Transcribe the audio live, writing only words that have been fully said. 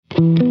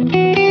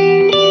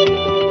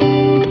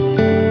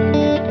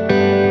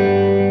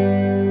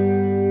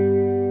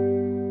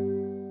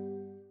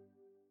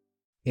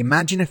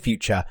Imagine a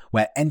future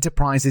where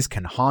enterprises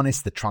can harness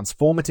the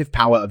transformative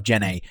power of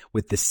Gen A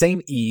with the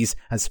same ease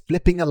as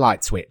flipping a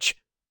light switch.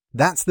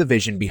 That's the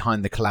vision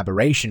behind the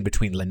collaboration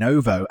between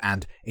Lenovo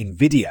and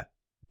NVIDIA,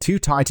 two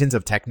titans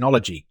of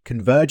technology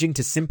converging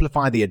to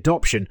simplify the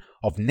adoption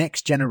of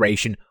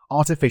next-generation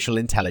artificial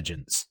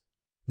intelligence.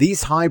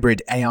 These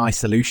hybrid AI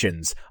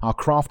solutions are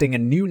crafting a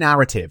new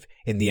narrative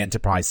in the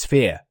enterprise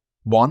sphere,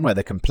 one where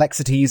the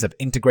complexities of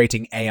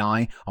integrating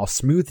AI are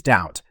smoothed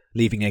out,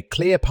 leaving a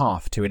clear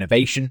path to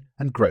innovation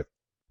and growth.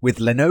 With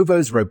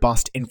Lenovo's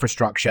robust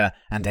infrastructure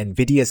and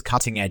NVIDIA's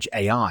cutting-edge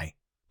AI,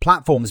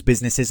 platforms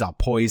businesses are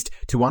poised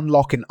to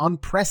unlock an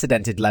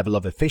unprecedented level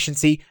of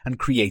efficiency and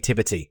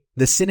creativity.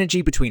 The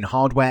synergy between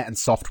hardware and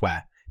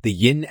software, the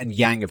yin and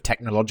yang of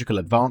technological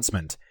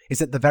advancement,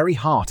 is at the very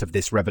heart of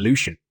this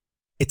revolution.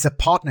 It's a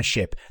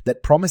partnership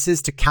that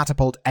promises to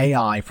catapult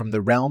AI from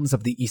the realms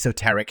of the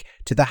esoteric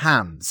to the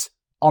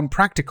hands-on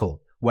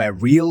practical, where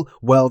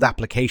real-world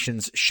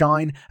applications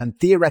shine and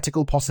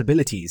theoretical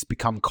possibilities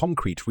become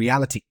concrete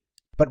reality.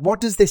 But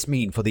what does this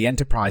mean for the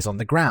enterprise on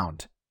the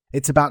ground?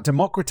 It's about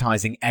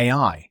democratizing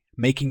AI,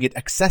 making it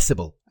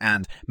accessible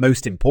and,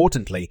 most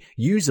importantly,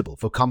 usable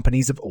for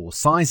companies of all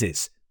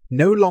sizes.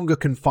 No longer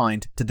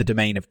confined to the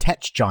domain of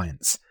tech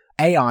giants,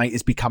 AI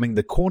is becoming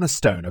the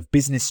cornerstone of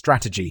business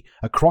strategy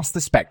across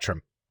the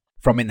spectrum.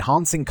 From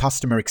enhancing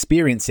customer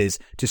experiences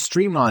to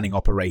streamlining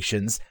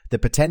operations, the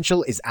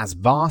potential is as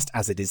vast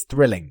as it is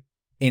thrilling.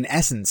 In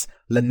essence,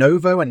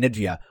 Lenovo and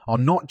NVIDIA are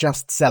not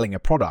just selling a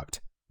product,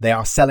 they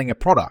are selling a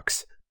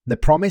products. The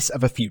promise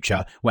of a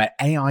future where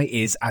AI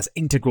is as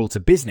integral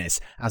to business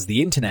as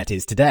the internet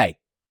is today.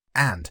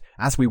 And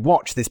as we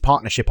watch this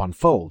partnership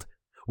unfold,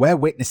 we're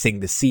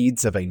witnessing the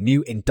seeds of a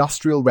new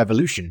industrial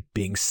revolution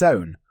being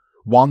sown,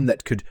 one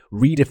that could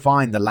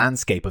redefine the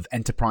landscape of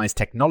enterprise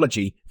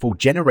technology for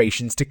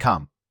generations to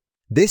come.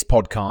 This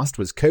podcast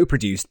was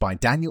co-produced by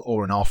Daniel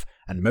Oronoff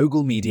and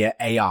Mogul Media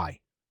AI.